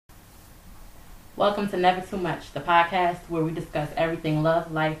Welcome to Never Too Much, the podcast where we discuss everything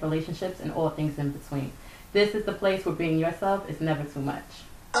love, life, relationships, and all things in between. This is the place where being yourself is never too much.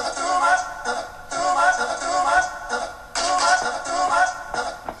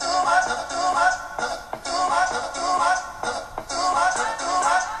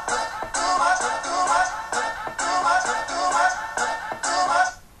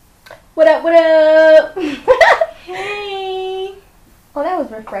 What up, what up? Hey! Oh, that was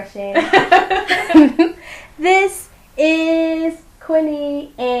refreshing. This is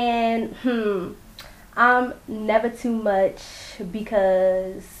Quinny, and I'm never too much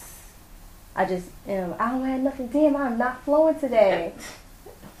because I just am. I don't have nothing. Damn, I'm not flowing today. It's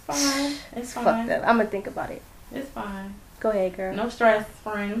fine. It's Fuck fine. that. I'm gonna think about it. It's fine. Go ahead, girl. No stress,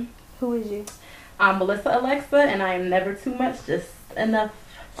 friend. Who is you? I'm Melissa Alexa, and I am never too much, just enough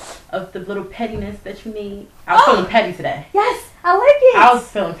of the little pettiness that you need. I was feeling petty today. Yes, I like it. I was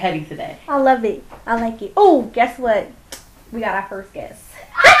feeling petty today. I love it. I like it. Oh, guess what? We got our first guest.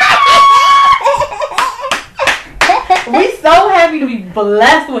 We so happy to be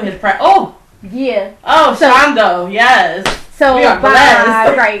blessed with his Oh, Yeah. oh, Shondo, yes. So We are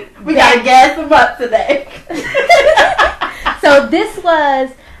blessed. right. We gotta gas him up today. So this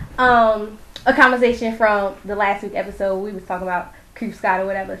was a conversation from the last week episode. We was talking about creep Scott or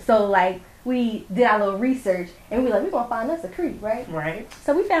whatever. So like we did our little research and we were like, we're gonna find us a creep, right? Right.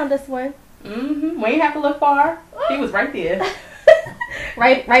 So we found this one. Mm-hmm. We ain't have to look far. He was right there.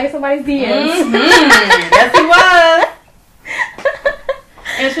 right in somebody's DMs. Mm-hmm. Yes, he was.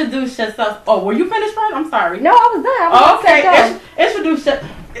 Introduce yourself. Oh, were you finished, friend? I'm sorry. No, I was done. I was Okay.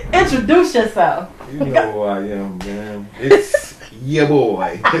 Introduce yourself. You know who I am, man. It's your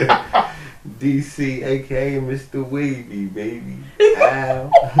boy, DC, aka Mr. Wavy, baby. Al.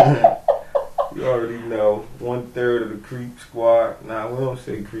 You already know. 1/3 of the Creep Squad. Nah, we don't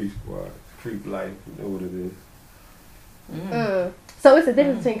say Creep Squad. It's Creep Life. You know what it is. So it's a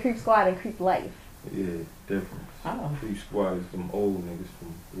difference between creep squad and creep life. Yeah, different. Oh. Creep Squad is them old niggas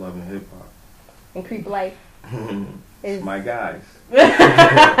from Love and Hip Hop. And creep life is It's my guys.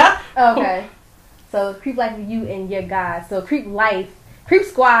 okay. So creep life is you and your guys. So creep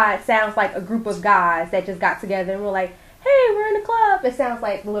squad sounds like a group of guys that just got together and were like, hey, we're in the club. It sounds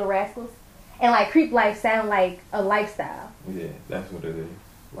like the Little Rascals. And like creep life sound like a lifestyle. Yeah, that's what it is.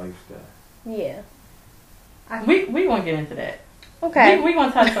 Lifestyle. Yeah. We gonna get into that. Okay. We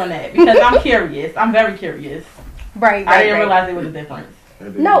gonna touch on that because I'm curious. I'm very curious. Right. I didn't realize there was a difference. That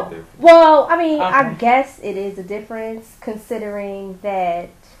is No. different. Well, I mean, I Okay. guess it is a difference considering that,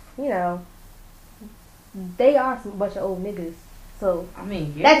 you know, they are some bunch of old niggas. So I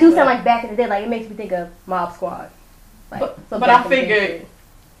mean, yeah, that do sound but- like back in the day. Like it makes me think of Mob Squad. Like, But so I back in the day figured shit.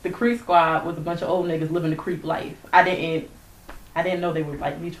 the Creep Squad was a bunch of old niggas living the creep life. I didn't know they were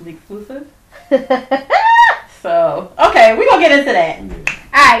like mutually exclusive. So okay, we gonna get into that. Yeah.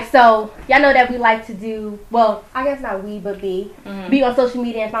 Alright, so y'all know that we like to do, well, I guess not we, but Mhm. be on social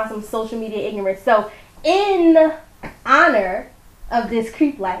media and find some social media ignorance. So in honor of this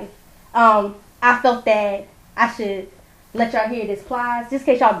creep life, I felt that I should let y'all hear this Plies. Just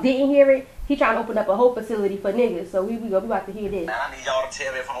in case y'all didn't hear it, he trying to open up a whole facility for niggas. So we about to hear this. Man, I need y'all to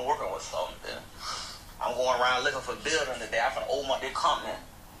tell me if I'm working with something. I'm going around looking for building today. I'm finna open up this company.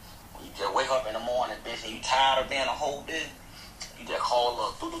 You just wake up in the morning, bitch, and you tired of being a hoe, bitch. You just call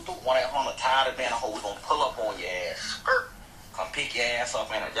up 1-800, tired of being a hoe. We gonna pull up on your ass. Skirt. Come pick your ass up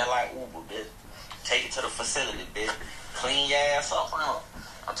in it, just like Uber, bitch. Take it to the facility, bitch. Clean your ass up, huh?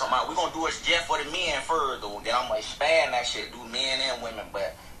 I'm talking about we gonna do it just for the men first, though. Then I'm gonna expand that shit, do men and women,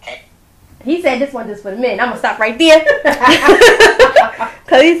 but can't. He said this one just for the men. I'm gonna stop right there.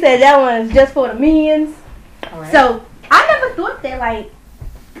 Cause he said that one is just for the men's. All right. So I never thought that like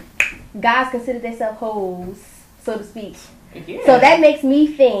guys consider themselves hoes, so to speak. Yeah. So that makes me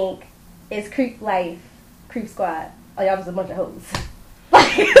think it's creep life, creep squad. Oh, y'all just a bunch of hoes.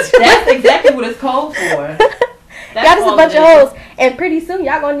 That's exactly what it's called for. Y'all That's just a all bunch it of is. hoes, and pretty soon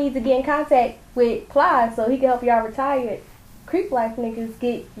y'all gonna need to get in contact with Clyde so he can help y'all retired creep life niggas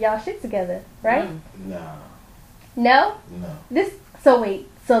get y'all shit together, right? Nah. No. No. So wait.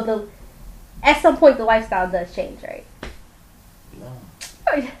 So at some point the lifestyle does change, right? No.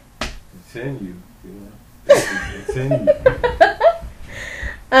 Oh, It's in you. You know? It's in you.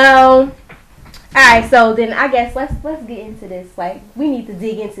 Alright, so then I guess let's get into this. Like we need to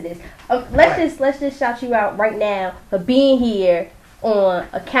dig into this. Let's just shout you out right now for being here on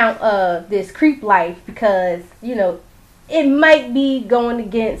account of this creep life because you know it might be going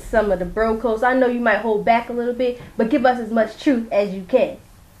against some of the bro codes. I know you might hold back a little bit, but give us as much truth as you can.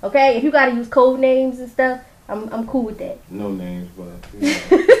 Okay? If you gotta use code names and stuff, I'm cool with that. No names, but you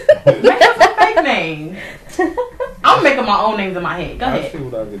know. Make up some fake names. I'm making my own names in my head. Go I'll ahead. see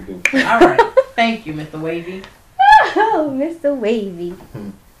what I can do. All right. Thank you, Mr. Wavy. Oh, Mr. Wavy.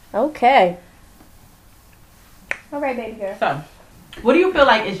 Okay. All right, baby girl. So, what do you feel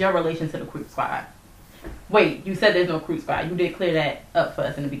like is your relation to the Creep Squad? Wait, you said there's no Creep Squad. You did clear that up for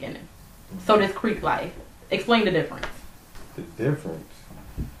us in the beginning. So this Creep life. Explain the difference. The difference.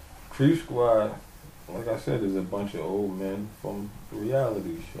 Creep Squad, like I said, is a bunch of old men from the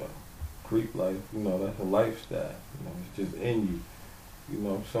reality show. Creep life, that's a lifestyle. It's just in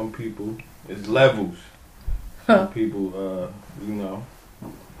you. Some people, it's levels. Some people,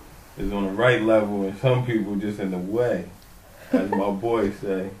 is on the right level, and some people just in the way. As my boy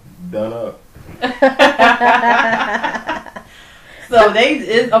say, done up. So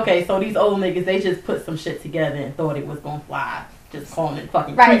so these old niggas, they just put some shit together and thought it was gonna fly. Just calling it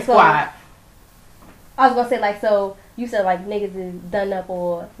fucking Creep Squad. I was gonna say, like, so you said like niggas is done up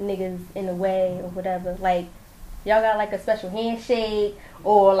or niggas in the way or whatever. Like, y'all got like a special handshake,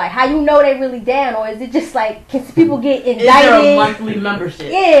 or like how you know they really down, or is it just like can people get indicted? Is there a monthly membership?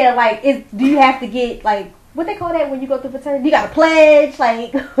 Yeah, like do you have to get like what they call that when you go through fraternity? You got to pledge,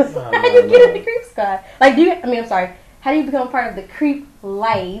 like how do you get in the Creep Squad? Like, I'm sorry. How do you become part of the Creep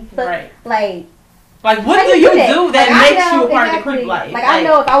life? Right. Like what do you do that makes you a part of the Creep life? Like, I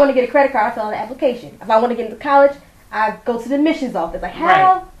know if I want to get a credit card, I fill out an application. If I want to get into college, I go to the admissions office. Like,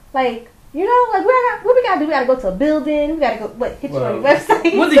 how? Like, like what we gotta do? We gotta go to a building. We gotta go hit you on your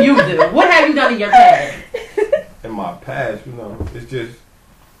website. What do you do? What have you done in your past? In my past, it's just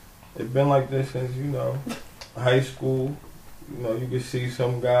it's been like this since high school. You can see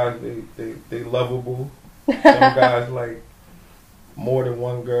some guys they lovable. Some guys like more than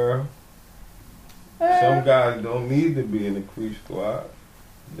one girl. Some guys don't need to be in the Creep Squad.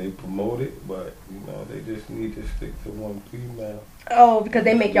 They promote it, but they just need to stick to one female. Oh, because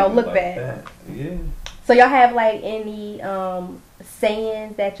they make y'all look like bad. That. Yeah. So y'all have like any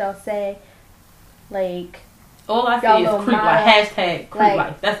sayings that y'all say? Like, all I see is Creep Life. Hashtag Creep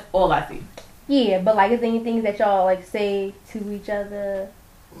Life. That's all I see. Yeah, but like, is there anything that y'all like say to each other?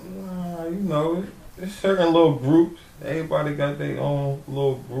 There's certain little groups. Everybody got their own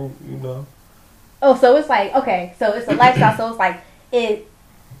little group, Oh, so it's like, okay, so it's a lifestyle. So it's like it's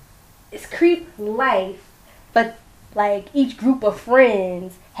Creep life, but like each group of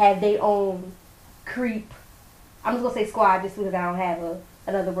friends have their own Creep. I'm just gonna say squad just because I don't have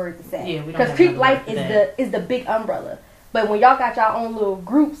another word to say. Yeah, because Creep life is the big umbrella. But when y'all got y'all own little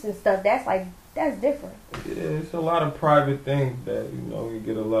groups and stuff, that's different. Yeah, it's a lot of private things that you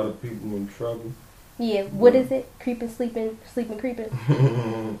get a lot of people in trouble. Yeah, what is it? Creeping, sleeping, creeping.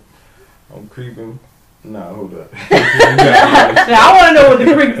 I'm creeping. Nah, hold up. I want to know what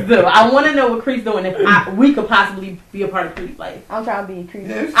the creeps do. I want to know what creeps do, and if we could possibly be a part of Creep life. I'm trying to be a creep.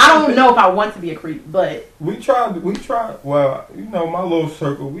 Yeah, I don't know if I want to be a creep, but we tried. Well, my little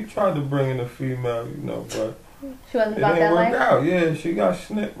circle. We tried to bring in a female, but she wasn't it about didn't that work life. out. Yeah, she got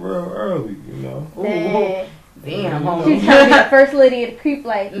snipped real early. Damn, homie. She's trying to be the first lady of the Creep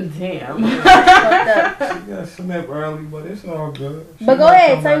life. Damn. She got snipped early, but it's all good. But go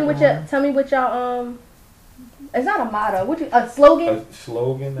ahead, tell me what y'all it's not a motto. A slogan? A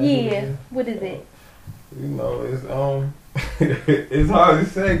slogan? Yeah. What is it? It's it's hard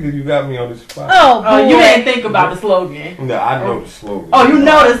to say because you got me on the spot. Oh, you didn't think about the slogan. No, I know the slogan. Oh, you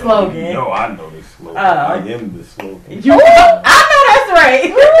know the slogan. No, I know the slogan. I am the slogan. I know that's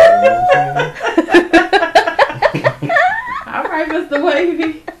right. All right, Mr.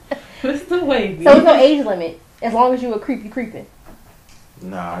 Wavy. Mr. Wavy. So there's no age limit. As long as you a creep, you creeping.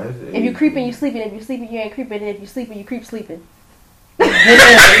 Nah, if you creeping, you sleeping. If you sleeping, you ain't creeping. And if you sleeping, you creep sleeping. I'm trying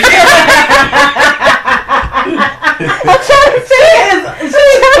to say it.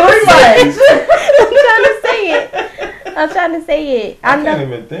 I'm trying to say it. I can't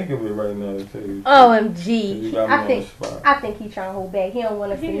even think of it right now to tell you. OMG. I think he's trying to hold back. He don't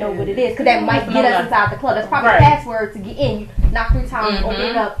want us to know what it is because that might get us inside the club. That's probably the password to get in. You knock 3 times, open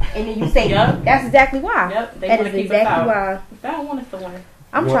it up, and then you say it. That's exactly why. Yep. That is exactly why. They don't want us to win.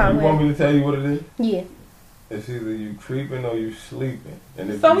 I'm trying to win. You want me to tell you what it is? Yeah. It's either you creeping or you sleeping. And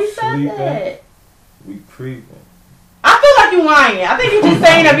if so you we said sleeping, that. We creeping. I feel like you lying. I think you just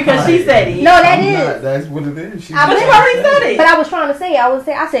saying that because she said it. No, is. That's what it is. But you already said it. But I was trying to say it. I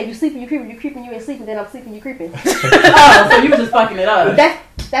said you sleeping, you creeping, you ain't sleeping, then I'm sleeping, you creeping. Oh, so you were just fucking it up.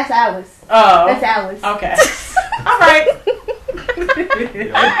 That's ours. Oh. That's ours. Okay. All right.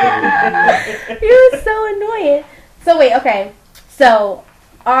 You're so annoying. So wait, okay. So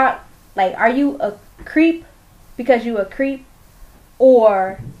are you a creep because you a creep,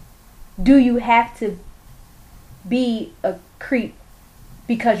 or do you have to be a creep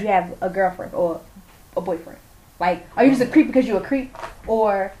because you have a girlfriend or a boyfriend? Like, are you just a creep because you're a creep,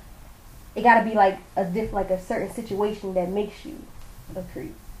 or it gotta be like a certain situation that makes you a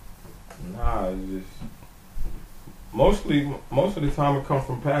creep? Nah, it's just most of the time it comes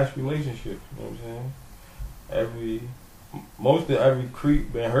from past relationships. You know what I'm saying? Most of every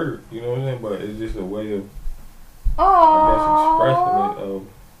creep been hurt. You know what I'm saying? But it's just a way of I guess expressing it, of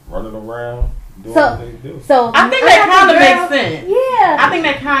running around. Doing what they do. So I think that kind of makes sense. Yeah. I think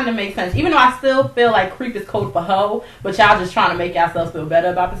that kind of makes sense. Even though I still feel like creep is code for hoe, but y'all just trying to make yourselves feel better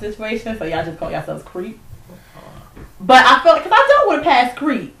about the situation, so y'all just call yourselves creep. But I feel like, because I dealt with a past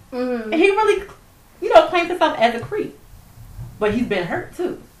creep, and he really, claims himself as a creep. But he's been hurt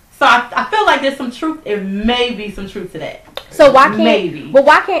too. So I feel like there's some truth, it may be some truth to that. So why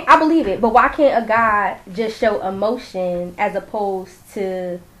can't, I believe it, but why can't a guy just show emotion as opposed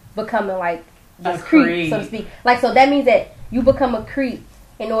to becoming like a creep, so to speak? Like, so that means that you become a creep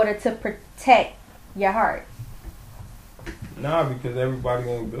in order to protect your heart. Nah, because everybody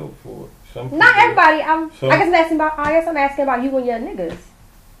ain't built for it. Not everybody. I guess I'm asking about you and your niggas.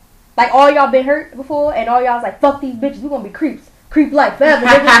 Like, all y'all been hurt before, and all y'all's like, fuck these bitches, we gonna be creeps. Creep life forever,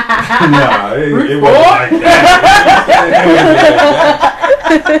 nigga. Nah, it wasn't like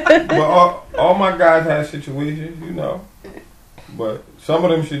that. But all my guys have situations, But some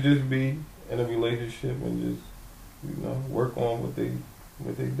of them should just be in a relationship and just, work on what they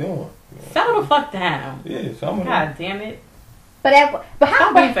doing. Settle the fuck down. Yeah, some of them. God damn it. But how?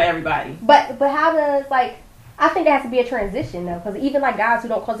 Don't be for everybody. But how does, like, I think there has to be a transition though, because even like guys who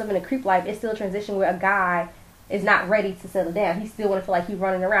don't call themselves in a creep life, it's still a transition where a guy is not ready to settle down. He still want to feel like he's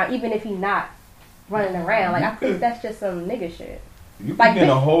running around, even if he's not running around. Like, I think that's just some nigga shit. You can be in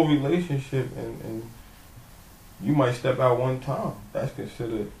a whole relationship and you might step out one time. That's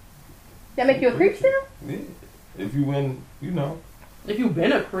considered. That make you a creep still? Yeah. If you win, If you've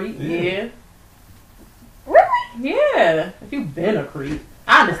been a creep, yeah. Really? Yeah. If you've been a creep,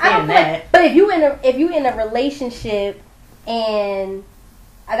 I understand that. But if you in a relationship, and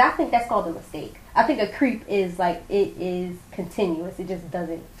I think that's called a mistake. I think a creep is like, it is continuous. It just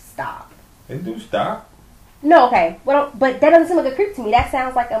doesn't stop. It do stop. No, okay. But that doesn't seem like a creep to me. That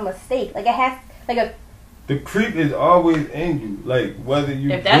sounds like a mistake. Like, it has like a. The creep is always in you. Like, whether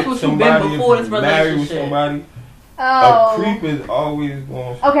you if that's what you've been before this relationship, with somebody. Oh. A creep is always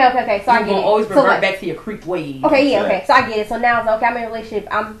going. Okay. So I get it. Always revert back to your creep ways. Okay, yeah, okay. So I get it. So now it's okay. I'm in a relationship.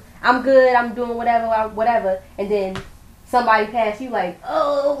 I'm good. I'm doing whatever. And then somebody pass you like,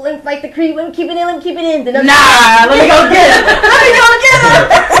 oh, let me fight the creep. Let me keep it in. Then let me go get him.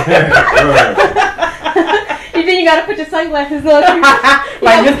 And then you gotta put your sunglasses on.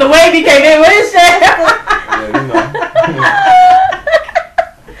 Like Mr. Wavy came in with his shit.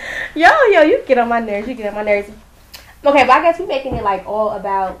 Yo, you get on my nerves. Okay, but I guess we're making it like all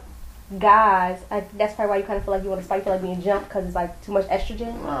about guys. That's probably why you kind of feel like you want to spike, feel like being jumped because it's like too much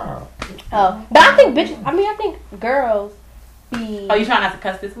estrogen. Oh, but I think I think girls be. Oh, you trying not to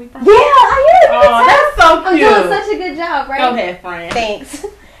cuss this week? Yeah, I am. Oh, that's so cute. I'm doing such a good job, right? Go ahead, friend. Thanks.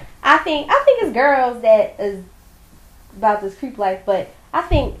 I think it's girls that is about this creep life, but I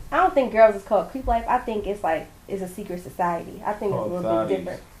don't think girls is called creep life. I think it's a secret society. I think it's a little bit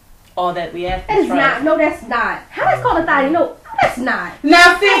different. All that we have. That is not. No, that's not. How that's called a thotty? No, that's not.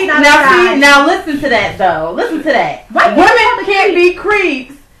 Now listen to that though. Listen to that. Right, women can't be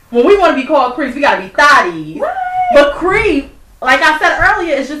creeps. When we want to be called creeps, we gotta be thotties. Right. But creep, like I said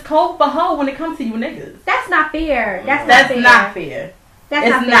earlier, is just code for hoe when it comes to you niggas. That's not fair. That's not fair. That's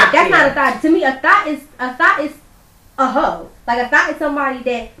not fair. That's not a thought. To me, a thought is a hoe. Like, a thought is somebody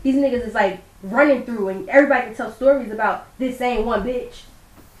that these niggas is like running through, and everybody can tell stories about this same one bitch.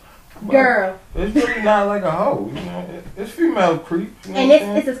 Girl. It's really not like a hoe. It's female creep. And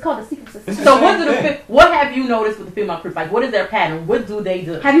it's called a secret society. So what have you noticed with the female creep? Like, what is their pattern? What do they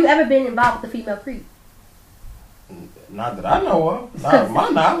do? Have you ever been involved with the female creep? Not that I know of. Not my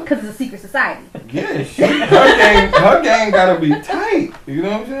knowledge. Because it's a secret society. Yeah, her gang gotta be tight. You know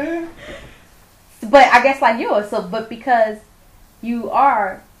what I'm saying? But I guess like yours. But because you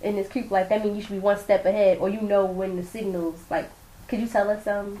are in this creep life, that means you should be one step ahead, or you know when the signals. Like, could you tell us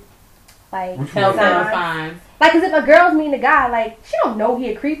like telltale signs? Like, cause if a girl's meeting a guy, like, she don't know he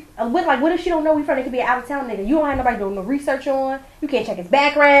a creep. What if she don't know he from? It could be an out of town nigga. You don't have nobody doing no research on. You can't check his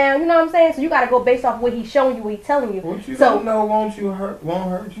background. You know what I'm saying? So you gotta go based off what he's showing you, what he's telling you. What you don't know won't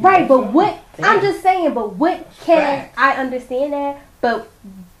hurt you. Right, but what? Damn. I'm just saying. But what can I understand that? But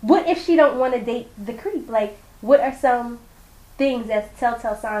what if she don't want to date the creep? Like, what are some things that's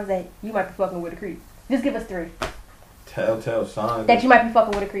telltale signs that you might be fucking with a creep? Just give us 3. Telltale signs that you might be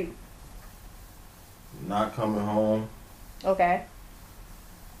fucking with a creep. Not coming home. Okay.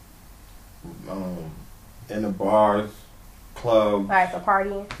 in the bars, clubs. Alright, so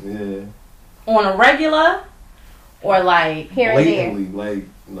partying. Yeah. On a regular, or like Here and there.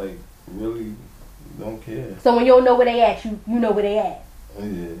 Blatantly, like really don't care. So when you don't know where they at, you know where they at.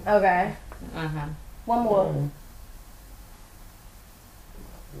 Yeah. Okay. One more.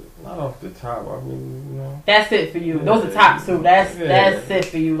 Not off the top. I mean, you know. That's it for you. Those are top two. That's it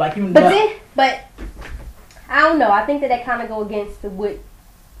for you. Like you know. But I don't know. I think that kind of go against what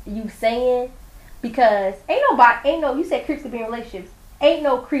you saying, because you said creeps could be in relationships. Ain't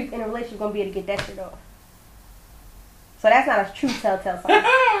no creep in a relationship gonna be able to get that shit off. So that's not a true telltale sign.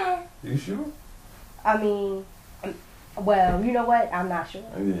 You sure? I mean, well, you know what? I'm not sure.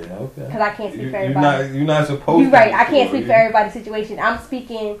 Yeah, okay. Because I can't speak for everybody. You're not supposed to. You're right. I can't speak for everybody's situation. I'm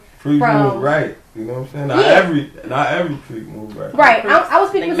speaking Freaks from move right. You know what I'm saying? Not every freak move right. Right. I was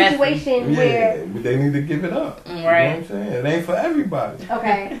speaking of a situation where but they need to give it up. Right. You know what I'm saying? It ain't for everybody.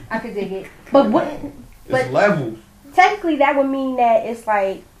 Okay, I could dig it. But it's levels. Technically, that would mean that it's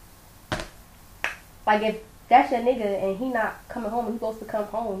like if that's your nigga and he not coming home and he supposed to come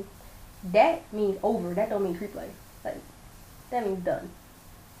home, that means over. That don't mean creep life. Like, that means done.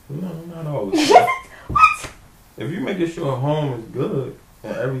 No, not always. What? If you making sure home is good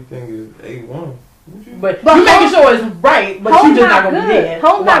and everything is A1, but you making sure it's right, but you just not gonna be there.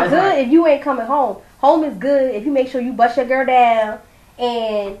 Home not good if you ain't coming home. Home is good if you make sure you bust your girl down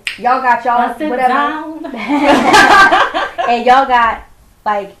and y'all got y'all whatever. And y'all got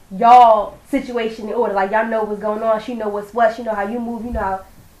like y'all situation in order. Like y'all know what's going on. She know what's what. She know how you move. You know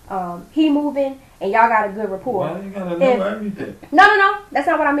how he moving. And y'all got a good rapport. Why you gotta know everything? No. That's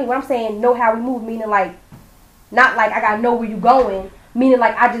not what I mean. What I'm saying, know how we move, meaning like, not like I gotta know where you going. Meaning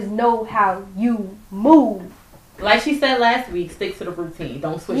like I just know how you move. Like she said last week, stick to the routine.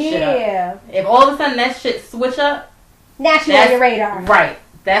 Don't switch shit up. Yeah. If all of a sudden that shit switch up, now she on your radar. Right.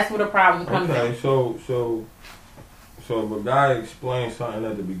 That's where the problem comes in. Okay, so if a guy explains something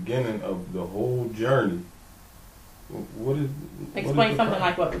at the beginning of the whole journey, Explain something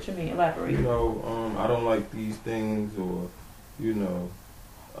like what? What you mean? Elaborate. You know, I don't like these things, or you know,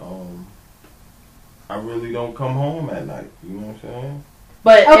 I really don't come home at night. You know what I'm saying?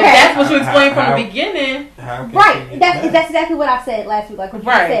 But if that's what you explained from the beginning, right? That's exactly what I said last week. Like what you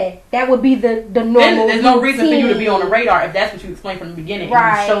said, that would be the normal. Then there's no reason for you to be on the radar if that's what you explained from the beginning.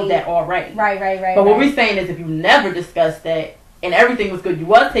 Right. And you showed that already. Right. But what we're saying is, if you never discussed that and everything was good, you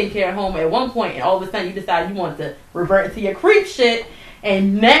was taking care of home at one point, and all of a sudden you decided you wanted to revert to your creep shit,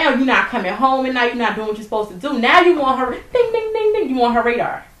 and now you're not coming home, and now you're not doing what you're supposed to do. Now you want her, ding, ding, ding, ding. You want her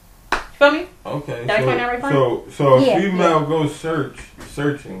radar. You feel me? Okay. Did I explain that right? So a female goes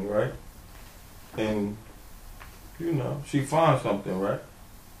searching, right? And you know she finds something, right?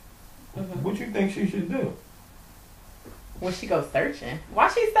 Mm-hmm. What you think she should do? When she goes searching, why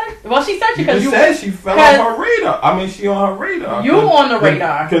she searching? Well, she's searching because you said she fell on her radar. I mean, she on her radar. You on the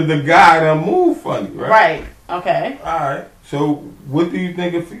radar because the guy done move funny, right? Right. Okay. All right. So, what do you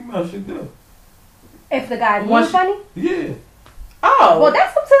think a female should do? If the guy move funny? Yeah. Oh. Well,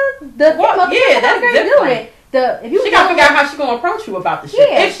 that's up to the that's different. If she gotta figure out how she gonna approach you about the shit.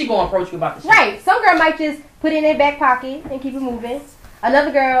 Yeah. If she gonna approach you about the shit. Right. Some girl might just put it in their back pocket and keep it moving.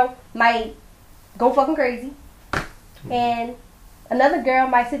 Another girl might go fucking crazy. And another girl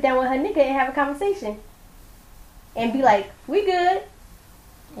might sit down with her nigga and have a conversation. And be like, we good.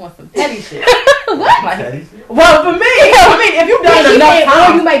 I want some petty shit. What? Like, well, for me, I mean, if you've done it enough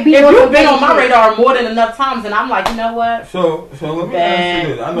times, you might be if you've been on my radar more than enough times, and I'm like, you know what? So let me ask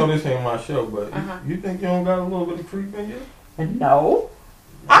you this. I know this ain't my show, but you think you don't got a little bit of creep in you? No.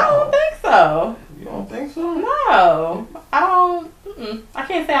 I don't think so. You don't think so? No. I don't. I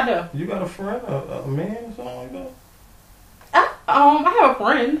can't say I do. You got a friend, a man or something like that? I have a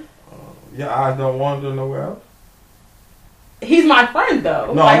friend. Your eyes don't wander nowhere else? He's my friend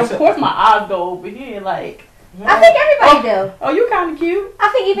though. No, like, of course my eyes go over here. Like, I think everybody do. Oh, you kind of cute. I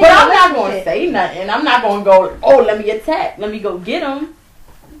think even. But I'm not going to say nothing. I'm not going to go. Oh, let me attack. Let me go get him.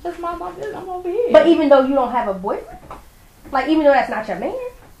 Just my business. I'm over here. But even though you don't have a boyfriend, like even though that's not your man.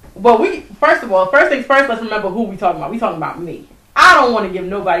 Well, first things first. Let's remember who we talking about. We talking about me. I don't want to give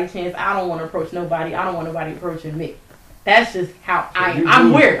nobody a chance. I don't want to approach nobody. I don't want nobody approaching me. That's just how I am.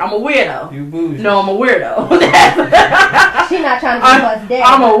 I'm weird. I'm a weirdo. You bougie. No, I'm a weirdo. She not trying to give us dead.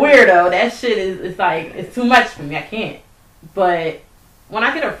 I'm a weirdo. That shit is like, it's too much for me. I can't. But when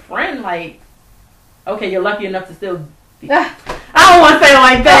I get a friend, like, okay, you're lucky enough to still be. I don't want to say it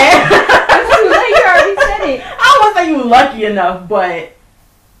like that. It's too late. You already said it. I don't want to say you lucky enough, but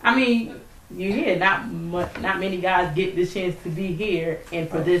I mean, you're here. Not many guys get this chance to be here and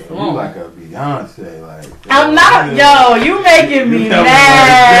for this long. You like a Beyonce, like. I'm not. Yo, you making me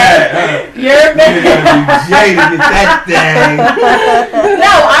mad. You're You're gonna be jaded with that thing.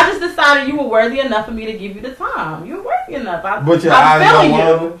 No, I just decided you were worthy enough for me to give you the time. You're worthy enough. But your I'm eyes feeling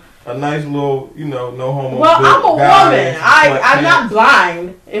don't you. want a nice little, no homo. Well, I'm a guy woman. in I'm not sweatpants.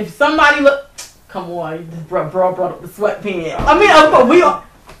 blind. If somebody look, come on, you just brought up the sweatpants. I mean, of course, we are.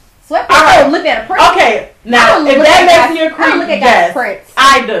 Sweatpants. All right. I don't look at a print. Okay, I now don't if look that at makes guys- me a I don't look creep, at guys' yes, prints.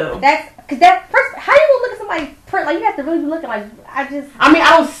 I do. That's because that first. How you gonna look at somebody's print? Like you have to really be looking like. I mean,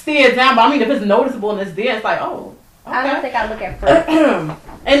 I don't stare down, but I mean, if it's noticeable and it's there, it's like, oh, okay. I don't think I look at prints.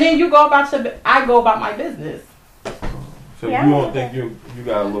 And then you go about I go about my business. So Yeah, you I don't think you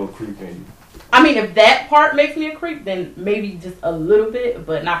got a little creep in you? I mean, if that part makes me a creep, then maybe just a little bit,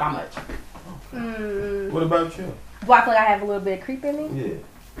 but not by much. What about you? Do I feel like I have a little bit of creep in me?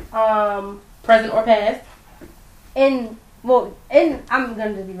 Yeah. Present or past? I'm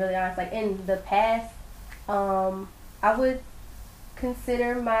gonna just be really honest. Like in the past, I would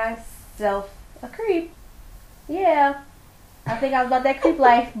consider myself a creep. Yeah, I think I was about that creep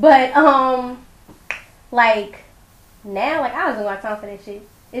life. But like now, like I don't got time for that shit.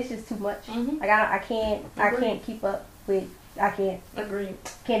 It's just too much. Mhm. Like I can't keep up with. I can't Agreed.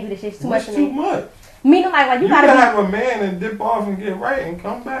 do this shit. It's too What's much for too me. much? Meaning like you You gotta can be. have a man and dip off and get right and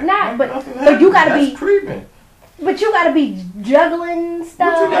come back. Nah, Like but- nothing but you happened. gotta That's be- creeping. But you gotta be juggling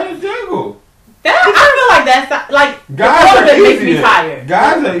stuff. What you gotta juggle? I feel like that's like Guys all are of it makes me easier. tired.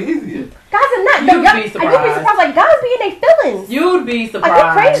 Guys are easier. Guys are not. You'd Y'all- be You'd be surprised. surprised. Like guys be in their feelings. You'd be surprised.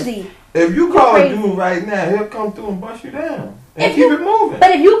 Like you're crazy. If you call a crazy. dude right now, he'll come through and bust you down and If keep you- it moving.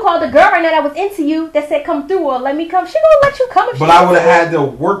 But if you called a girl right now that was into you that said come through or let me come, she gonna let you come. If But she I would have wants had to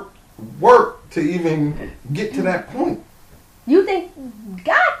work to even get to that point. to. You think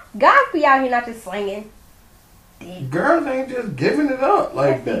guys be out here not just slinging? Girls ain't just giving it up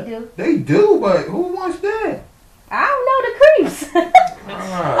like Yes, they that. do. They do, but who wants that? I don't know the creeps.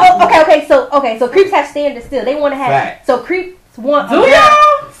 Ah, Oh, okay. So creeps have standards still. They want to have. Fact. So creeps want. Do a girl-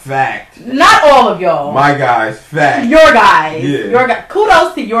 y'all? Fact. Not all of y'all. My guys, fact. Your guys. Yeah. Your guys.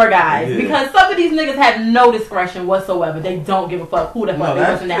 Kudos to your guys. Yeah. Because some of these niggas have no discretion whatsoever. They don't give a fuck who the No, fuck they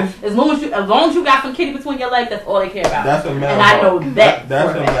that's listen now. just- As long as you got some kitty between your legs, that's all they care about. That's a male. And I know hoe. that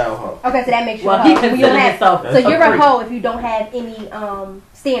That's for a a fact. male hoe. Okay, so that makes you Well, a he hoe. We considers don't have. himself So you're a creep. hoe if you don't have any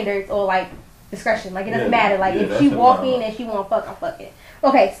standards or like discretion. Like it doesn't Yeah, matter. Like yeah, if that's she a walk no. in and she want to fuck, I'm fucking.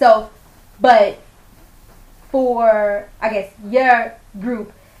 Okay, so but for I guess your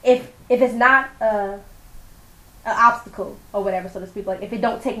group, if it's not an obstacle or whatever, so to speak, like if it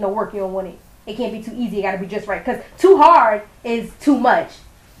don't take no work, you don't want it. It can't be too easy. It got to be just right. Because too hard is too much.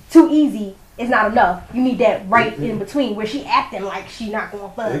 Too easy is not enough. You need that right in between where she acting like she not gonna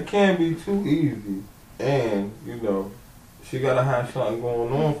fuck. It can't be too easy, and she gotta have something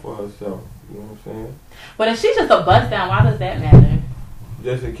going on for herself. You know what I'm saying? But if she's just a bust down, why does that matter?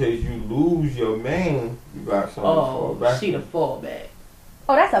 Just in case you lose your man, you got something to fall Oh, back. she to. the fallback.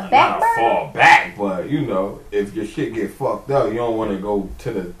 Oh, that's a Not backburner. fall back, but if your shit get fucked up, you don't want to go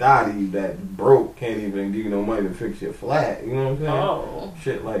to the thotty that broke, can't even give you no money to fix your flat. You know what I'm saying? Oh.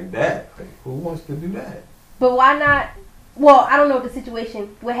 Shit like that. Like, who wants to do that? But why not? Well, I don't know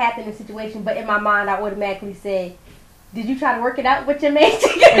what happened in the situation, but in my mind, I automatically said, did you try to work it out with your man? In my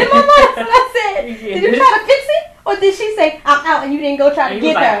mind, that's what I said. Did you try to fix it? Or did she say, I'm out and you didn't go try to And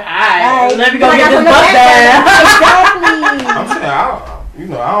you get was her? like, alright, let me go Like, get I this don't know bust that down. part. I'm Exactly.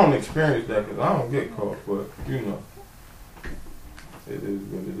 saying, I don't experience that because I don't get caught, but it is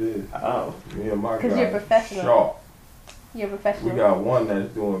what it is. Oh. Me and my 'Cause guy you're professional. sharp. You're a professional. We got one that's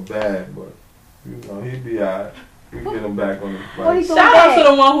doing bad, but he be alright. We get him back on his What he bike. doing Shout out bad? to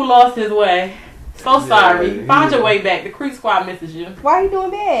the one who lost his way. So Yeah, sorry. yeah. Find your way back. The Creek Squad misses you. Why are you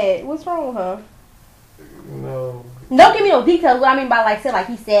doing bad? What's wrong with her? No, Don't give me no details. What I mean by like, say like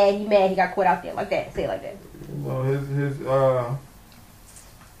he sad, he mad, he got caught out there like that. Say it like that. his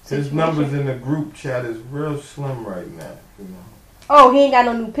Situation. numbers in the group chat is real slim right now. Oh, he ain't got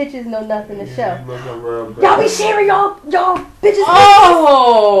no new pictures, no nothing to show. He looking real bad. Y'all be sharing y'all bitches.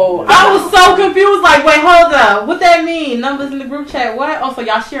 Oh, I was so confused. Like, wait, hold up. What that mean? Numbers in the group chat? What? Oh, so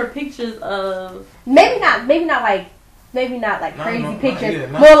y'all share pictures of Maybe not like No, crazy no, pictures. yeah,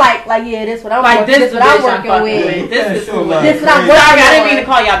 no. More like yeah, this what I'm like working, this. this what I'm bitch I'm working fucking with. with. You This can't is show what like This what I'm crazy- Sorry, I didn't on. mean to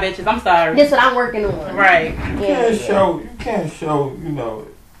call y'all bitches. I'm sorry. This what I'm working on. Right. Yeah. You can't show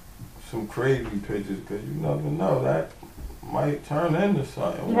some crazy pictures because you never know that might turn into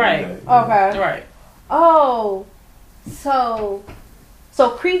something. one Right. day. Okay. Right. Oh, so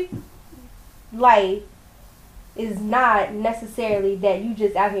creep life is not necessarily that you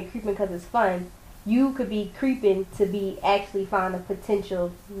just out here creeping because it's fun. You could be creeping to be actually find a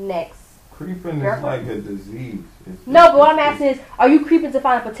potential next Creeping is Girlfriend? like a disease. No, but what I'm asking is, are you creeping to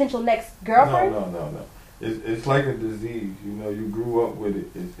find a potential next girlfriend? No. It's like a disease. You know, you grew up with it.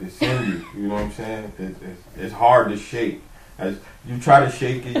 It's in you. You know what I'm saying? It's hard to shake. As you try to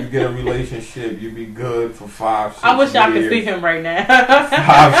shake it, you get a relationship. You be good for 5, 6 years. I wish y'all could see him right now.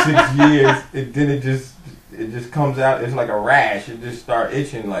 5, 6 years. Then it just comes out. It's like a rash. It just start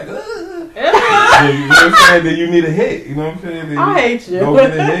itching like. You know what I'm saying? Then you need a hit. You know what I'm saying? Then I hate you. Go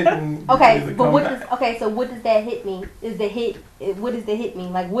get a hit. And Okay, but what back. so what does that hit mean? What does the hit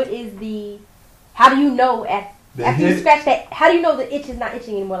mean? Like, what is the? How do you know after you scratch that? How do you know the itch is not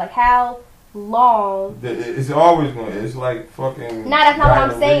itching anymore? Like, how long? It's always going. It's like fucking. No, that's not what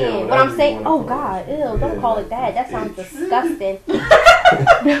I'm saying. diarrhea, What I'm saying. whatever you Oh wanna God, call it. ew! Don't Yeah, call it that. That sounds itch. disgusting.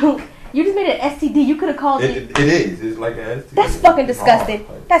 Dude, you just made an STD. You could have called it. It is. It's like an STD. That's fucking disgusting.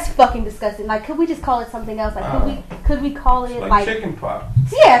 Oh, like, That's fucking disgusting. Like, could we just call it something else? Like, could we call it it's like? chicken pox.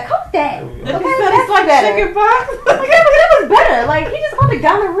 Yeah, call it that. There we Okay, go. that's like better. chicken pox. Okay, but that was better. Like, he just called it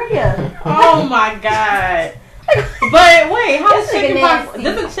gonorrhea. Oh my god. But wait, how does This nigga chicken pox? nasty.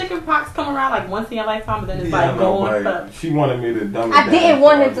 Doesn't chicken pox come around like once in your lifetime, and then it's Yeah, like I know, going but up? she wanted me to dumb it I down, didn't so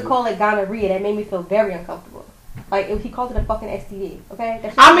want I him to just- call it gonorrhea. That made me feel very uncomfortable. Like, if he called it a fucking STD, okay? That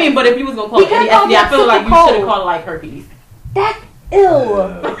shit I mean, but if you was gonna call He it any could've called STD, I it feel like you super should have cold. called it like herpes. that ew.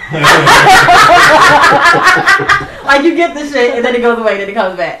 Like you get the shit and then it goes away, then it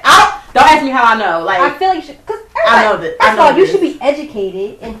comes back. Don't ask me how I know. I Like feel like you should, cause I know that. I First of know all, you this. should be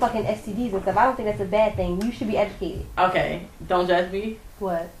educated in fucking STDs and stuff. I don't think that's a bad thing. You should be educated. okay, don't judge me.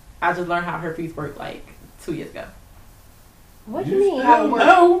 What? I just learned how herpes worked like 2 years ago. What do You you mean? still How it works?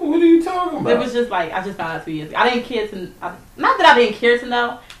 know? What are you talking about? It was just like I just found out 2 years ago. I didn't care to. Not that I didn't care to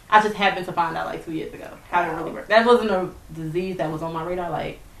know. I just happened to find out like 2 years ago how it really works. That wasn't a disease that was on my radar.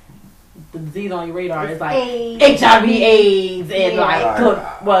 Like the disease on your radar is like AIDS. HIV, AIDS, and Yeah.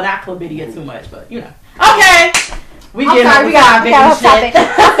 like well, not chlamydia too much, but you know. Okay, we I'm get sorry, we got off topic.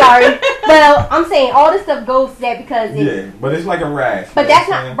 I'm sorry. Well, I'm saying all this stuff goes to that because Yeah, but it's like a rash. But you know that's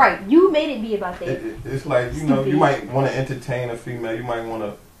what I'm not right. You made it be about that. It's like, you know, Stupid. you might want to entertain a female. You might want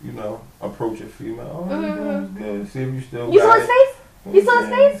to, you know, approach a female. Oh, you doing good. See if you still You got saw it. his face? You saw his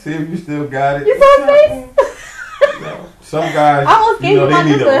Yeah. face? See if you still got it. You saw his face? You know, some guys, I almost you gave know, you my they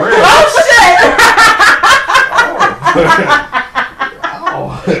need a number. ring. Oh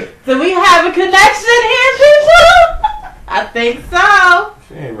Oh. Do we have a connection here, people? I think so.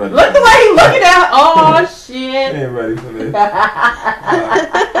 She ain't ready. Look the way he looking at. Oh She shit. ain't ready for this.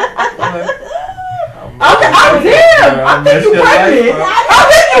 Okay, oh damn! I think you pregnant. I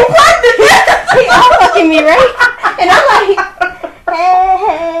think you pregnant. He all fucking me, right? And I'm like,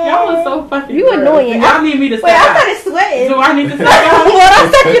 hey. Y'all are so fucking. You gross. annoying. Y'all need me to step Wait, I out. started sweating. Do I need to step Well, out?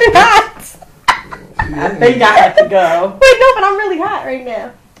 I'm second not. I think I have to go. Wait, no, but I'm really hot right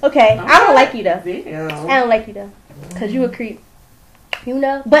now. Okay, I don't like you though. Damn. I don't like you though, cause you a creep. You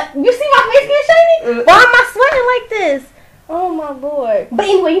know. But you see my face getting shiny? Why am I sweating like this? Oh my lord. But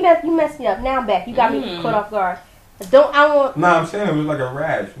anyway, you messed me up. Now I'm back. You got me caught off guard. I want. No, I'm saying it was like a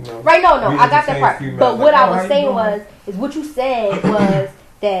rash, you know. Right, no, We I got that entertain part. females But like, what "Oh, I how was you saying doing?" is what you said was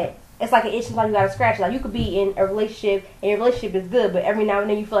that it's like an itch like you gotta scratch. Like you could be in a relationship and your relationship is good, but every now and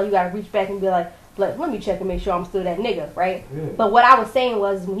then you feel like you gotta reach back and be like, let me check and make sure I'm still that nigga, right? Yeah. But what I was saying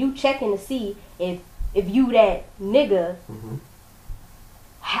was when you checking to see if you that nigga, Mhm.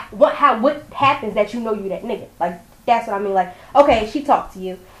 what happens that you know you that nigga? Like that's what I mean. Like okay, she talked to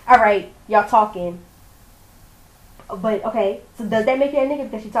you. All right, y'all talking. But okay, so does that make you that nigga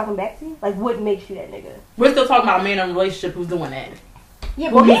because she talking back to you? Like what makes you that nigga? We're still talking about a man in a relationship who's doing that. Yeah,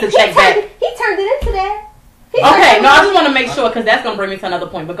 Who well, needs to check back? He turned it into that. Okay, no, I just want to make sure because that's gonna bring me to another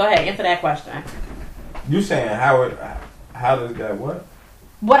point. But go ahead, answer that question. You saying how does that what?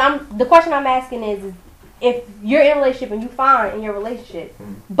 The question I'm asking is if you're in a relationship and you fine in your relationship,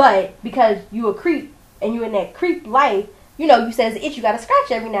 but because you a creep and you in that creep life, you know, you said it's an itch you gotta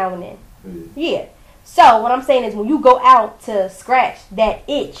scratch every now and then. Yeah. So what I'm saying is when you go out to scratch that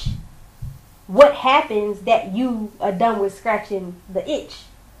itch, what happens that you are done with scratching the itch?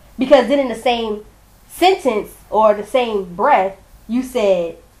 Because then in the same sentence or the same breath, you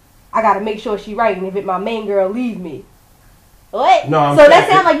said, I gotta make sure she right, and if my main girl leave me. What? No, I'm so that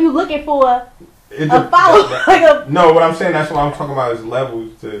saying sounds like you looking for It a follow. Like a, No, what I'm saying, that's what I'm talking about is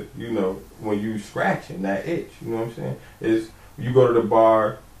levels to, you know, when you scratching that itch. You know what I'm saying? Is you go to the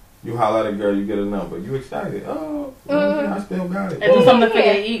bar, you holler at a girl, you get a number. You excited. Oh, you know what I'm saying? I still got it. And do something to Yeah.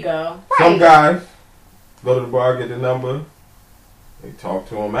 fit your ego. Some right. guys go to the bar, get the number. They talk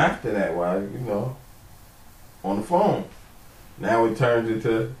to him after that while, you know, on the phone. Now it turns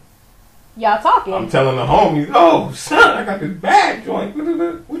into, Y'all talking. I'm telling the homies, oh, son, I got this bad joint.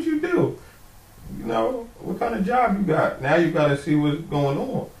 What you do? know, what kind of job you got. Now you got to see what's going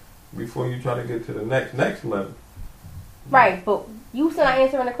on before you try to get to the next level. Right, but you still not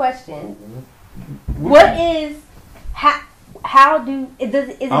answering the question. What is how do is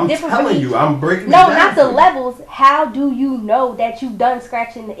it I'm different? telling from you, I'm breaking it No, down not the for you. levels. How do you know that you done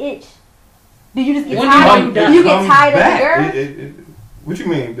scratching the itch? Do you just get When tired? you Do you get Come tired back. of the girl? What you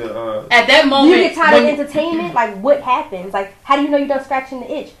mean? At that Do moment, you get tired when- of entertainment? Like, what happens? Like, how do you know you done scratching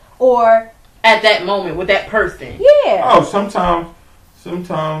the itch? Or at that moment with that person. yeah, Oh,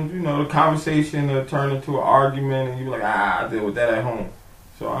 sometimes, you know, the conversation will turn into an argument and you be like, I deal with that at home.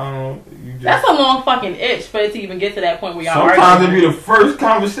 So I don't, you just. That's a long fucking itch for it to even get to that point where y'all Sometimes it arguing. be the first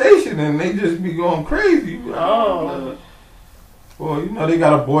conversation and they just be going crazy. You be like, Oh. Well, you know, they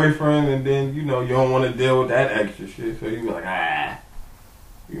got a boyfriend and then, you know, you don't want to deal with that extra shit. So you be like,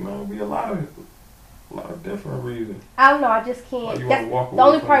 You know, it'll be a lot of different reasons. I don't know. I just Why can't. you That's want to walk the away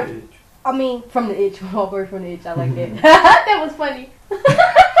only from part. the itch. I mean, from the itch. Walk away from the itch. I like that. That was funny.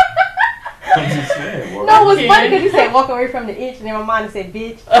 I'm just saying. Well, No, it was Yeah. funny because you said walk away from the itch, and in my mind it said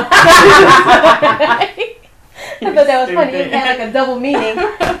bitch. I thought that was funny. It had like a double meaning.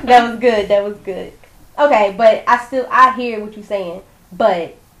 That was good. That was good. Okay, but I hear what you're saying,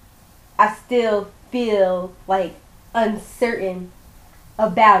 but I still feel like uncertain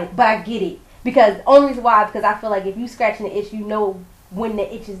about it. But I get it because only reason why, because I feel like if you scratching the itch, you know when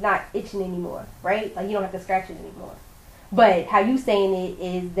the itch is not itching anymore, right? Like you don't have to scratch it anymore. But how you saying it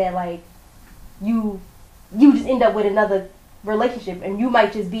is that like you just end up with another relationship, and you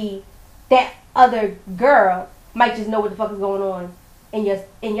might just be that other girl might just know what the fuck is going on in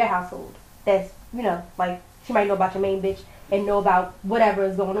your household. That's, you know, like she might know about your main bitch and know about whatever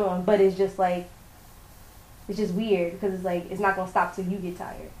is going on, but it's just like it's just weird because it's like it's not gonna stop till you get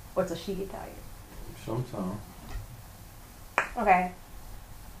tired or till she get tired. Sometimes. Okay,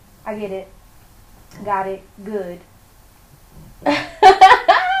 I get it, got it, good.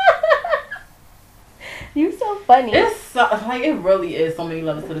 You so funny. It's so, like it really is so many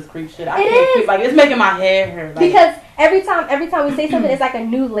levels to this creep shit. I It can't is. keep, like it's making my hair hurt. Like, Because every time we say something, it's like a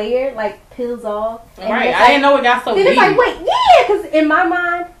new layer, like peels off. And right, it's I like, didn't know it got so then deep. it's like, wait, yeah, because in my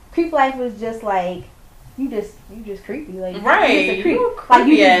mind, creep life was just like you just creepy, like right, you just a creep. you a Like you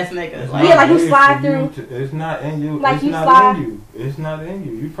creepy just- ass nigga. It's Like, Yeah, not like you there slide for through. It's not in you. Like it's you not slide. in you. It's not in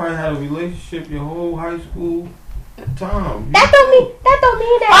you. You probably had a relationship your whole high school time. That don't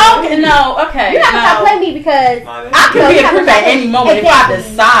mean that. oh no, okay, You gotta stop no. playing me because Not in I you. could be a creep at any moment if I Exactly.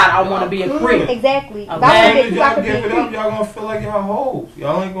 decide I want to be a creep. exactly. Okay. If I As could soon be- as if I y'all could be give a it up, creep. y'all gonna feel like y'all hoes.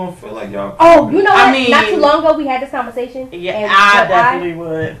 Y'all ain't gonna feel like y'all. Oh, you know I what? mean- Not too long ago we had this conversation. Yeah, and I but definitely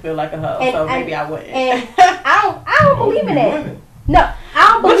would feel like a hoe, and- so and- maybe I wouldn't. And I don't believe in that. Winning. No, I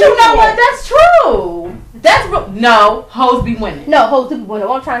don't but believe you in know that. what? That's true. That's no hoes be winning. No, hold to people. What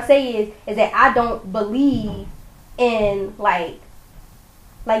I'm trying to say is that I don't believe in like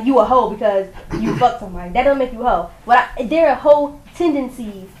you a hoe because you fuck somebody. That don't make you a hoe. But there are hoe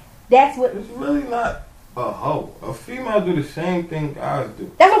tendencies. That's what. It's really not a hoe. A female do the same thing guys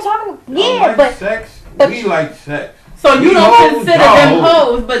do. That's what I'm talking. Y'all Yeah, like but sex. but- We like sex. So you We don't hoes, consider y'all them hoes.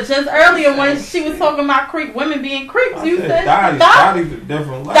 hoes, but just earlier when she was talking about creep women being creeps, I you said said Dottie's a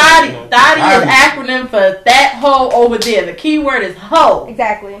different level. Dottie is acronym for that hoe over there. The key word is hoe.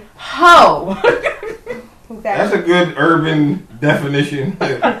 exactly. Hoe. Exactly. That's a good urban definition.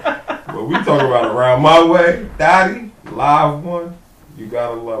 But we talk about around my way. Dottie, live one, you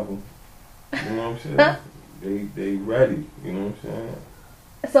gotta love them. You know what I'm saying? They ready. You know what I'm saying?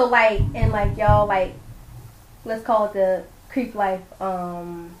 So like and like y'all like, let's call it the creep life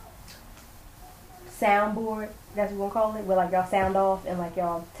soundboard. That's what we're gonna call it. Where like y'all sound off and like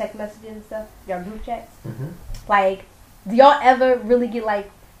y'all text messages and stuff, y'all group chats. Like, do y'all ever really get like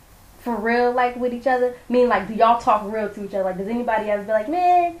for real like with each other? Meaning like, do y'all talk real to each other? Like, does anybody ever be like,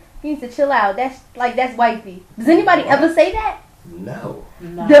 man, you need to chill out? That's wifey. Does anybody ever say that? No.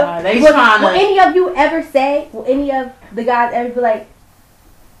 Nah, Will trying to. any of you ever say? Will any of the guys ever be like,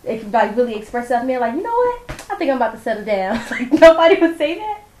 if you like really express something, they're like, you know what? I think I'm about to settle down. Like nobody would say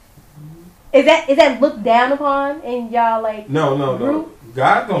that. Is that looked down upon in y'all like? No. group?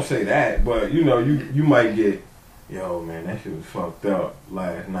 God don't say that, but you know, you might get, yo man, that shit was fucked up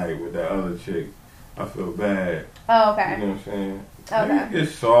last night with that other chick. I feel bad. Oh, okay. You know what I'm saying? Okay. Niggas get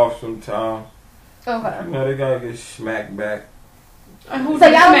soft sometimes. Okay. You know, they gotta get smacked back. Who's So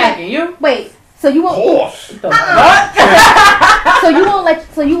y'all smacking you? Wait. So you won't. Horse! The what? So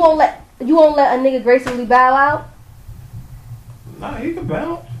you won't let a nigga gracefully bow out? Nah, he can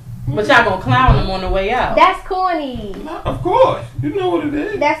bounce. But y'all gonna clown him on the way out. That's corny. Nah, of course. You know what it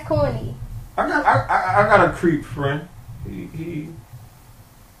is. That's corny. I got a creep friend.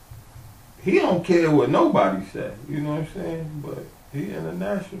 he don't care what nobody say. You know what I'm saying? But he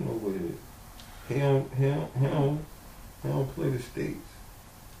international with it. He don't play the states.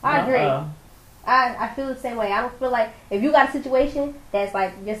 I agree. I feel the same way. I don't feel like if you got a situation that's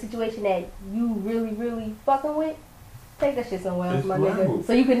like your situation that you really, really fucking with, take that shit somewhere else, It's my level.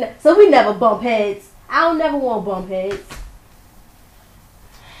 nigga. So we never bump heads. I don't never want to bump heads.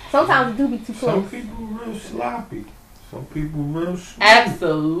 Sometimes it do be too close. Some people real sloppy. Some people real sloppy.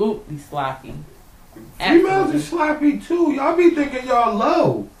 Absolutely sloppy. Females Absolutely. are sloppy too. Y'all be thinking y'all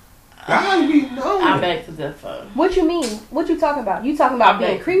low. Guys be knowing. I beg to differ. What you mean? What you talking about? You talking about I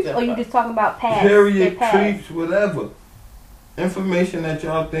being beg creeps, to or you differ. just talking about past? Period, their past? creeps, whatever. Information that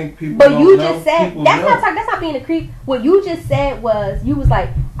y'all think people But don't you know, just said people that's know. that's not being a creep. What you just said was you was like,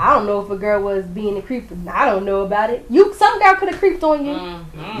 I don't know if a girl was being a creep. I don't know about it. Some girl could have creeped on you.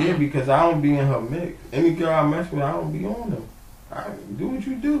 Yeah, because I don't be in her mix. Any girl I mess with, I don't be on them. I do what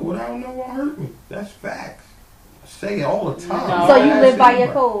you do. What I don't know won't hurt me. That's facts. I say it all the time. No. So you Ask live by your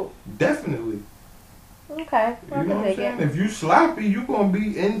anybody. code. Definitely. Okay, You I know can what I'm take saying? it. If you sloppy, you gonna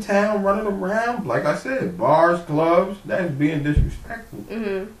be in town running around. Like I said, bars, clubs. That's being disrespectful.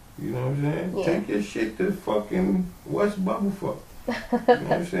 Mhm. You know what I'm saying? Yeah. Take your shit to fucking West Bubblefuck. You know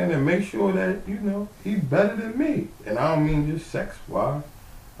what I'm saying? And make sure that, he's better than me. And I don't mean just sex-wise.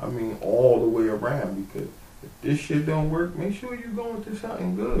 I mean all the way around. Because if this shit don't work, make sure you're going to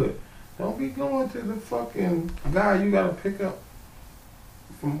something good. Don't be going to the fucking guy you gotta pick up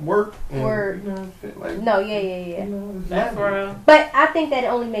from work. And, Word. You know what I'm saying? Like, No, yeah. it's That's level. real. But I think that it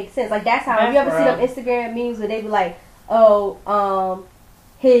only makes sense. Like that's how That's you ever see real. them Instagram memes where they be like, oh,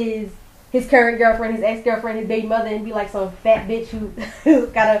 his current girlfriend, his ex-girlfriend, his baby mother, and be like some fat bitch who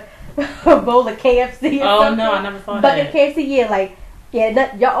got a bowl of KFC or Oh something. no, I never saw Bucket that.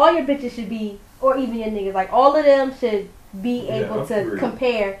 KFC, all your bitches should be, or even your niggas, like all of them should be Yeah, able to upgrade.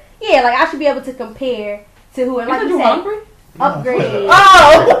 compare. Yeah, like I should be able to compare to who, and You like said you you said, hungry? upgrade.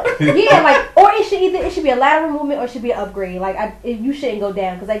 Oh! Yeah, like, or it should be a lateral movement or it should be an upgrade. Like, you shouldn't go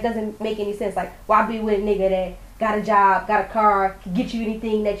down because that doesn't make any sense. Like, why be with a nigga that got a job, got a car, can get you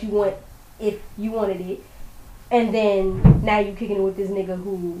anything that you want if you wanted it, and then now you kicking it with this nigga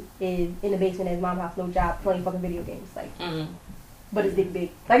who is in the basement at his mom's house, no job, playing fucking video games. Like, but his dick big.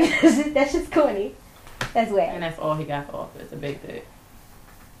 Like, that shit's corny. That's whack. And that's all he got to offer. It's a big dick.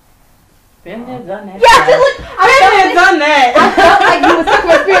 Been there, done that. Yeah, just look. Been there, done I that. felt like you was stuck in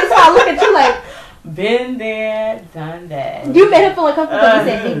my spirit, so I look at you like, Been there, done that. you made him feel uncomfortable because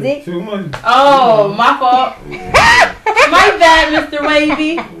you said big dick. Too much. Oh, my fault. My bad, Mr.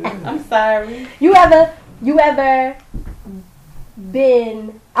 Wavy. I'm sorry. You ever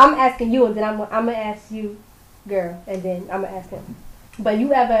been? I'm asking you, and then I'm gonna ask you, girl, and then I'm gonna ask him. But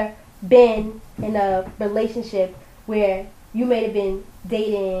you ever been in a relationship where you may have been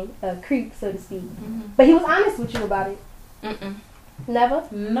dating a creep, so to speak, but he was honest with you about it? Never.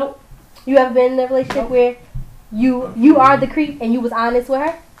 Nope. You ever been in a relationship where you are the creep and you was honest with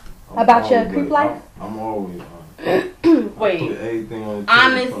her about your creep life? I'm always honest. Wait. I put everything on the table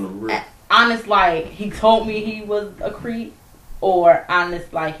Honest, from the rip. honest, like he told me he was a creep, or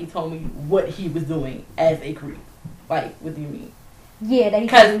honest, like he told me what he was doing as a creep. Like, what do you mean? Yeah, that he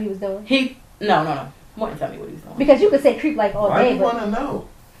told you what he was doing. No. Wouldn't tell me what he was doing. Because you could say creep like all Why day, you but want to know?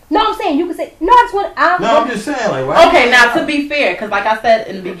 no, I'm saying you could say no. I just want. No, I'm just saying, like, why Okay, you now wanna to know? be fair, because like I said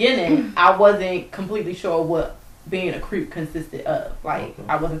in the beginning, I wasn't completely sure what being a creep consisted of. Like, Okay.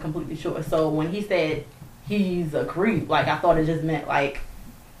 I wasn't completely sure. So when he said he's a creep, like I thought it just meant like,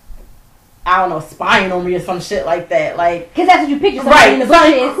 I don't know, spying on me or some shit like that. Like, because that's what you picture. Somebody in the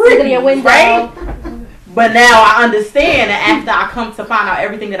something bushes, looking in your window. right? But now I understand, and after I come to find out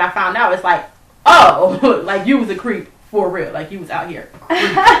everything that I found out, it's like, oh, like you was a creep for real. Like you was out here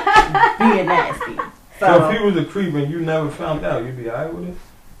being nasty. So if he was a creep and you never found out, you'd be alright with it?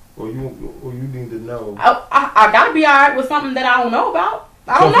 Or you need to know? I gotta be alright with something that I don't know about.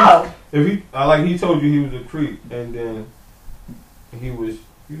 I don't know. If he told you he was a creep and then he was,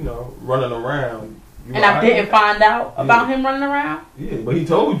 running around. And I didn't find out about him running around. Yeah, but he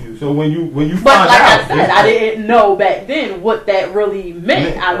told you. So when you But find like out, I said, I didn't know back then what that really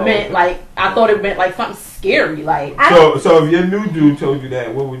meant. I meant like I thought it meant like something scary, like So if your new dude told you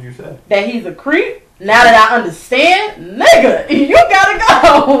that, what would you say? that he's a creep. Now that I understand, nigga, you gotta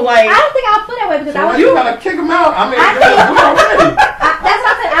go. Like I don't think I'll feel that way because So why I you would. gotta kick him out? I mean, I you gotta do it already. That's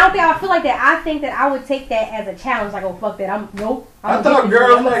what I said. I don't think I feel like that. I think that I would take that as a challenge. Like, oh fuck that. I'm I thought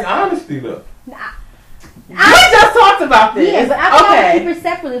girls like honesty though. we just talked about this. Yeah, but I think I would okay. keep it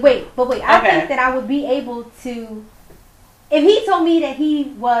separately. Wait. I Okay. think that I would be able to. If he told me that he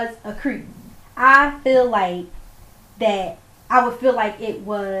was a creep, I feel like that I would feel like it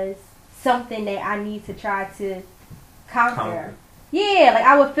was something that I need to try to conquer. Yeah, like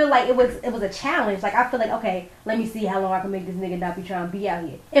I would feel like it was a challenge. Like I feel like, okay, let me see how long I can make this nigga not be trying to be out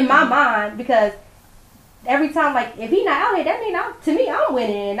here. In my mind, because every time, like, if he not out here, that mean to me I'm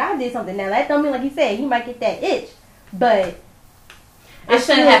winning and I did something. Now that don't mean, like you said, he might get that itch, but it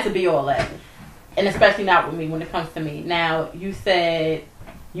shouldn't have to be all that. And especially not with me when it comes to me. Now, you said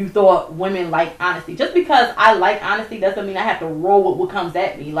you thought women like honesty. Just because I like honesty doesn't mean I have to roll with what comes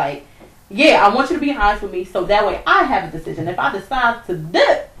at me. Like, yeah, I want you to be honest with me so that way I have a decision. If I decide to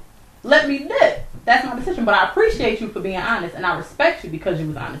dip, let me dip. That's my decision. But I appreciate you for being honest and I respect you because you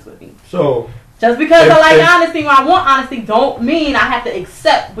was honest with me. So, just because I like honesty or I want honesty don't mean I have to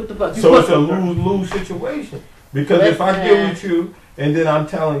accept what the fuck you so it's a lose-lose situation. Because if I deal with you and then I'm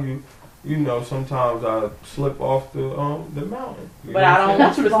telling you, you know, sometimes I slip off the mountain. But I don't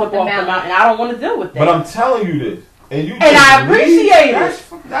want you to slip off the mountain. I don't want to deal with that. But I'm telling you this. And I appreciate it.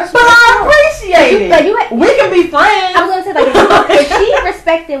 But I appreciate it. We can be friends. I was going to say, like, if she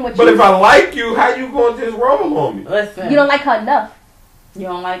respecting what you... But if I like you, how you going to just roll on me? Listen. You don't like her enough. You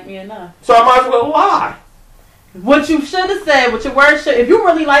don't like me enough. So I might as well lie. What you should have said, what your words should... If you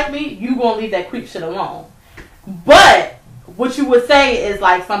really like me, you going to leave that creep shit alone. But... what you would say is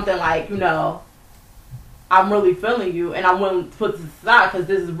like something like, you know, I'm really feeling you and I'm willing to put this aside because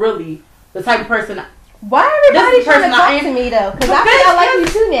this is really the type of person. Why everybody trying to talk to me though? Because I think I like you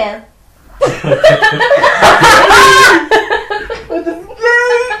too now.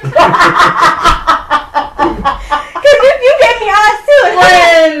 Because you gave me eyes too.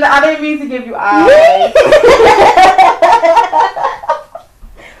 Friend, I didn't mean to give you eyes.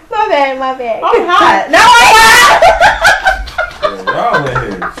 My bad. I'm hot. No, I'm hot. Y'all in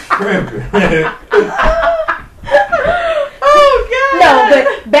here tripping. Oh God. No, but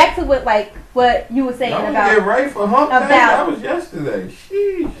back to what you were saying I'm about get right for hump day. That was yesterday.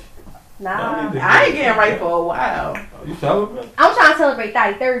 Sheesh. Nah, I ain't getting right for a while. Oh, you celebrate? I'm trying to celebrate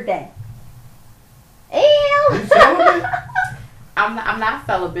 33rd day. You celibate? I'm not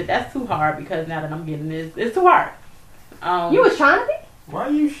celibate. That's too hard because now that I'm getting this, it's too hard. You was trying to be? Why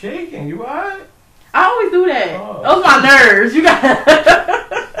are you shaking? You alright? I always do that. Oh. Those are my nerves. You got.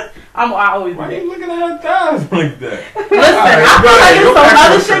 I always do Why are that. you looking at her thighs like that? Listen, I feel like there's some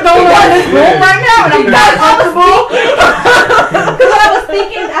other shit going on in this room right now, and I'm not comfortable. Because what I was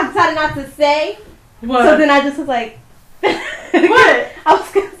thinking, I decided not to say. What? So then I just was like, What? I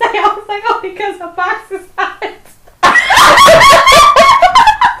was gonna say, oh, because her box is hot.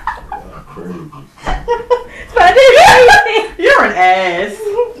 Crazy. But I didn't say anything. You're an ass.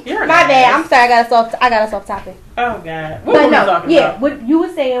 You're an My ass. bad. I'm sorry. I got us off topic. Oh God. What But were we no, talking yeah. about? What you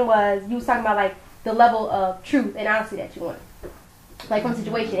were saying was you was talking about like the level of truth and honesty that you wanted, like from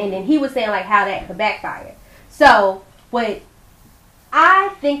situation, and then he was saying like how that could backfire. So what I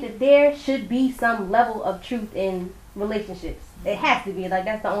think that there should be some level of truth in relationships. It has to be like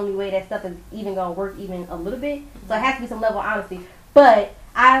that's the only way that stuff is even gonna work even a little bit. So it has to be some level of honesty. But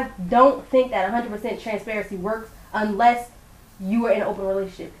I don't think that 100% transparency works unless you are in an open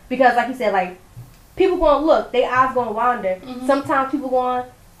relationship. Because like you said, like people gonna look, their eyes gonna wander. Mm-hmm. Sometimes people gonna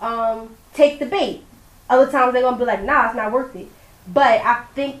take the bait. Other times they're gonna be like, nah, it's not worth it. But I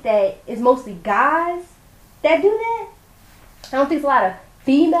think that it's mostly guys that do that. I don't think it's a lot of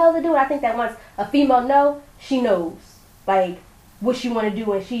females that do it. I think that once a female know, she knows like what she want to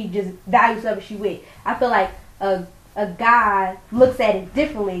do and she just values whoever she with. I feel like a guy looks at it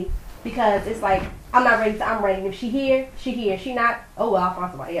differently because it's like I'm not ready, so I'm ready. If she here, she here. She not, oh well, I'll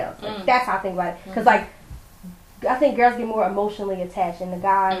find somebody else. Like, that's how I think about it. Because like I think girls get more emotionally attached, and the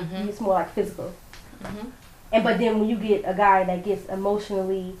guy gets more like physical. Mm-hmm. And but then when you get a guy that gets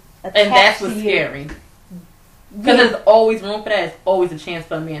emotionally attached, And that's to what's you, scary. Because there's always room for that. There's always a chance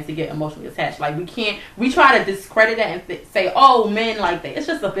for a man to get emotionally attached. Like, we try to discredit that and say, oh, men like that. It's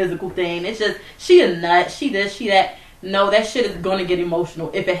just a physical thing. It's just, she a nut, she this, she that. No, that shit is going to get emotional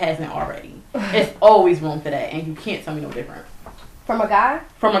if it hasn't already. It's always room for that. And you can't tell me no different. From a guy?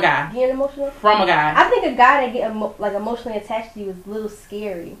 From a guy. Getting emotional? From a guy. I think a guy that get emotionally attached to you is a little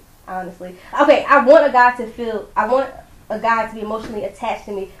scary, honestly. Okay, I want a guy to be emotionally attached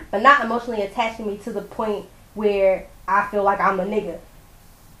to me, but not emotionally attached to me to the point where I feel like I'm a nigga.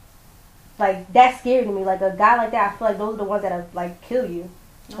 Like, that's scary to me. Like, a guy like that, I feel like those are the ones that like kill you.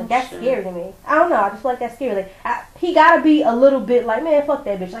 Like, that's scary to me. I don't know. I just feel like that's scary. Like, he gotta be a little bit like, man, fuck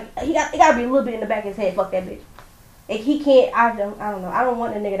that bitch. Like, he gotta be a little bit in the back of his head, fuck that bitch. Like, he can't, I don't know. I don't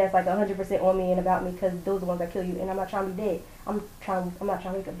want a nigga that's like 100% on me and about me, because those are the ones that kill you. And I'm not trying to be dead. I'm not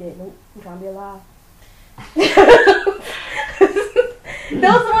trying to wake up dead. Nope. I'm trying to be alive. Those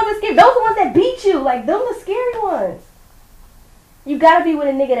are the ones that scare. Those are the ones that beat you. Like, those are the scary ones. You gotta be with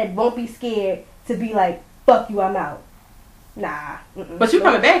a nigga that won't be scared to be like, fuck you, I'm out. Nah. But you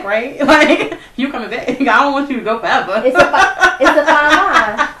coming back, right? Like, you coming back. I don't want you to go forever. It's a fine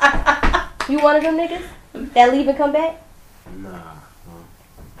line. You one of them niggas that leave and come back? Nah.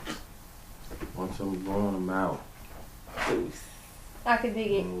 Once I'm gone, I'm out. I could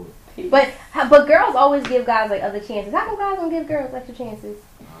dig it. But girls always give guys like other chances. How come guys don't give girls extra chances?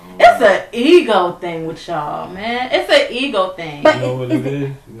 It's an ego thing with y'all, man. It's an ego thing. But You know what it is?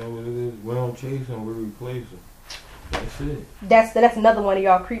 You know what it is? We don't chase them, we replace them. That's it. That's another one of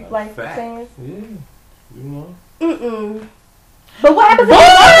y'all creep like Fact. sayings. Yeah. You know? But what happens if you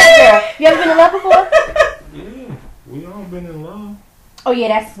love that girl? You ever been in love before? Yeah. We all been in love. Oh yeah,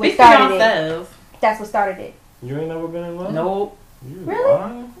 that's what Speak for started it. yourselves. That's what started it. You ain't never been in love? Nope. You Really?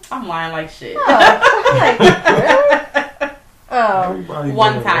 lying? I'm lying like shit. Oh, I'm like, really? Oh, Everybody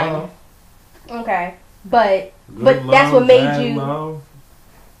One been in time. love. okay. But Good that's love, what made bad you. love,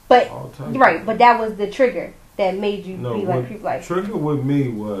 But all types. right, but that was the trigger that made you No, be like what creep like. trigger with me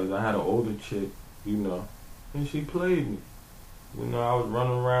was I had an older chick, you know, and she played me. You know, I was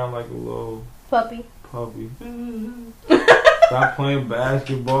running around like a little Puppy. puppy. Stop playing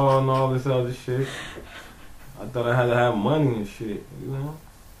basketball and all this other shit. I thought I had to have money and shit, you know.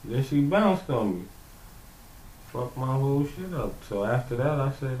 Then she bounced on me. Fucked my whole shit up. So after that,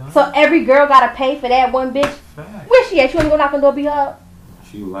 I said, So every girl gotta pay for that one bitch. fact. Where she at? You wanna go knock on the door, beat her up?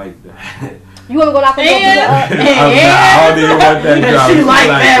 She liked that. You wanna go knock on the door, beat her up? I don't even want that job. She like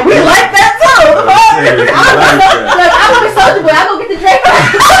that. We like that too. Serious, she like that. Look, I'm gonna be sociable. I'm gonna get the drink.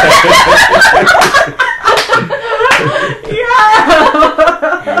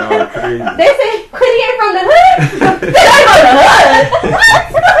 No, crazy. They say Quinny ain't from the hood. They ain't from the hood.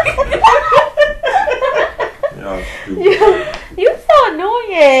 Y'all stupid. You so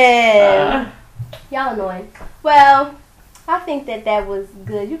annoying. Y'all annoying. Well, I think that was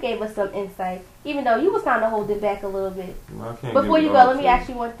good. You gave us some insight, even though you was kind of holding back a little bit. I can't Before give you it go, all let me to ask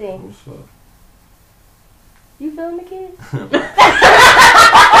you one thing. What's up? You feeling the kid?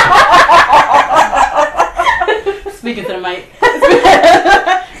 Speaking to the mic.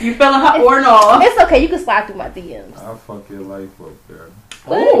 You feeling her or no? It's okay. You can slide through my DMs. I'll fuck your life up, girl.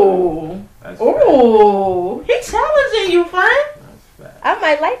 Ooh. That's Ooh. He challenging you, friend. fact. That's fact. I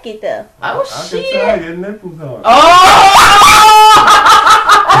might like it though. Oh, I can shit. tell your nipples hard. Oh!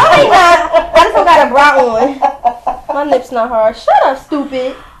 I just don't got a bra on. My lips not hard. Shut up,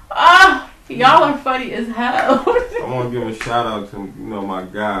 stupid. Y'all are funny as hell. I want to give a shout out to, you know, my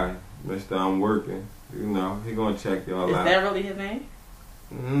guy, Mr. I'm Working. You know, he gonna check y'all Is out. that really his name?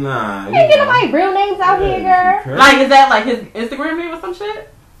 Nah. You ain't get nobody real names out here, girl. Like, is that like his Instagram name or some shit?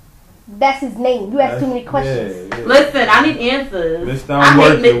 That's his name. You ask too many questions. Yeah, yeah. Listen, I need answers. Mr. I I'm hate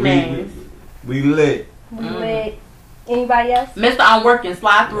Working. nicknames. We lit. We lit. Anybody else? Mr. I'm Working,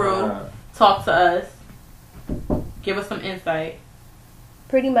 slide through, Nah. talk to us, give us some insight.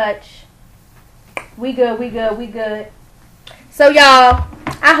 Pretty much. We good. So y'all,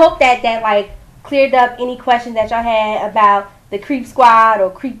 I hope that like cleared up any questions that y'all had about the Creep Squad or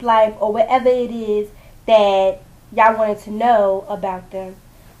Creep Life or whatever it is that y'all wanted to know about them.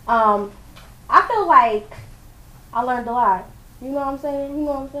 I feel like I learned a lot. You know what I'm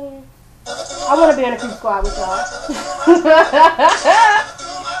saying? I want to be on the Creep Squad with y'all.